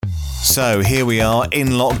So here we are in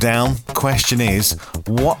lockdown. Question is,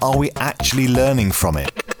 what are we actually learning from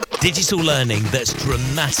it? Digital learning that's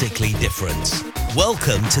dramatically different.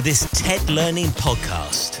 Welcome to this TED Learning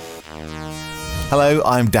podcast. Hello,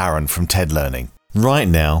 I'm Darren from TED Learning. Right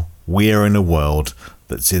now, we are in a world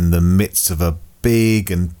that's in the midst of a big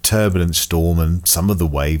and turbulent storm, and some of the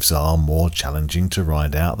waves are more challenging to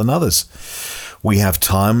ride out than others. We have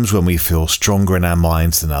times when we feel stronger in our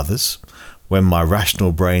minds than others. When my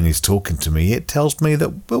rational brain is talking to me, it tells me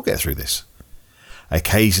that we'll get through this.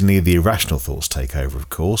 Occasionally, the irrational thoughts take over, of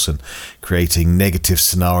course, and creating negative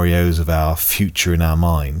scenarios of our future in our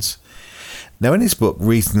minds. Now, in his book,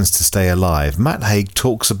 Reasons to Stay Alive, Matt Haig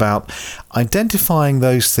talks about identifying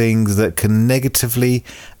those things that can negatively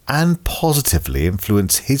and positively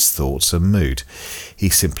influence his thoughts and mood. He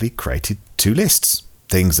simply created two lists,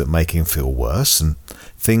 things that make him feel worse and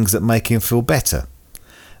things that make him feel better.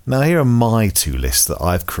 Now, here are my two lists that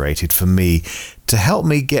I've created for me to help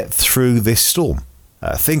me get through this storm.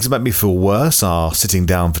 Things that make me feel worse are sitting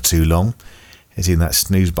down for too long, hitting that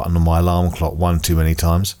snooze button on my alarm clock one too many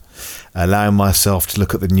times, allowing myself to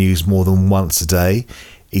look at the news more than once a day,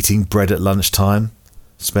 eating bread at lunchtime,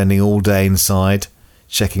 spending all day inside,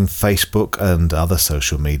 checking Facebook and other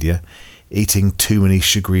social media, eating too many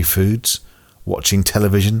sugary foods, watching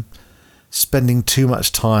television, spending too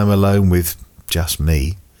much time alone with just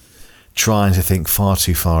me, trying to think far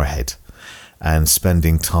too far ahead, and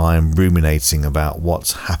spending time ruminating about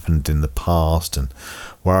what's happened in the past and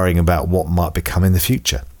worrying about what might become in the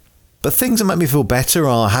future. But things that make me feel better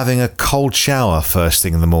are having a cold shower first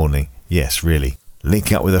thing in the morning. Yes, really.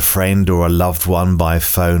 Linking up with a friend or a loved one by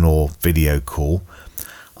phone or video call.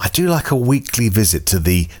 I do like a weekly visit to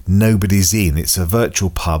the Nobody's Inn. It's a virtual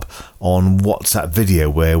pub on WhatsApp video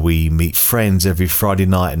where we meet friends every Friday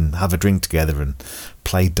night and have a drink together and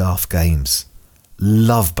play daft games.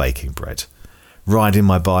 Love baking bread, riding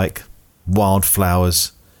my bike,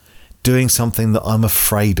 wildflowers, doing something that I'm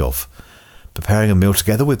afraid of, preparing a meal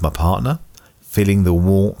together with my partner, feeling the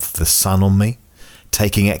warmth of the sun on me,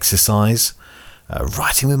 taking exercise,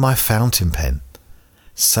 writing with my fountain pen,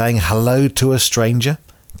 saying hello to a stranger,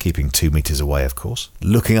 keeping 2 meters away, of course,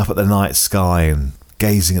 looking up at the night sky and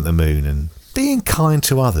gazing at the moon and being kind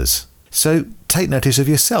to others. So take notice of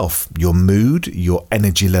yourself, your mood, your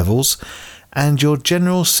energy levels, and your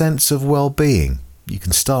general sense of well-being. You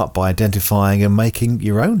can start by identifying and making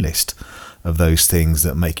your own list of those things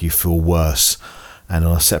that make you feel worse, and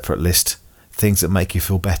on a separate list, things that make you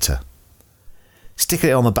feel better. Stick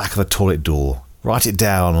it on the back of a toilet door, write it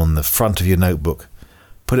down on the front of your notebook,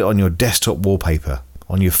 put it on your desktop wallpaper,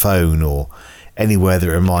 on your phone, or anywhere that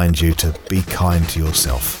reminds you to be kind to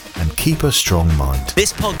yourself and keep a strong mind.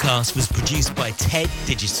 This podcast was produced by TED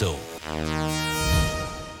Digital.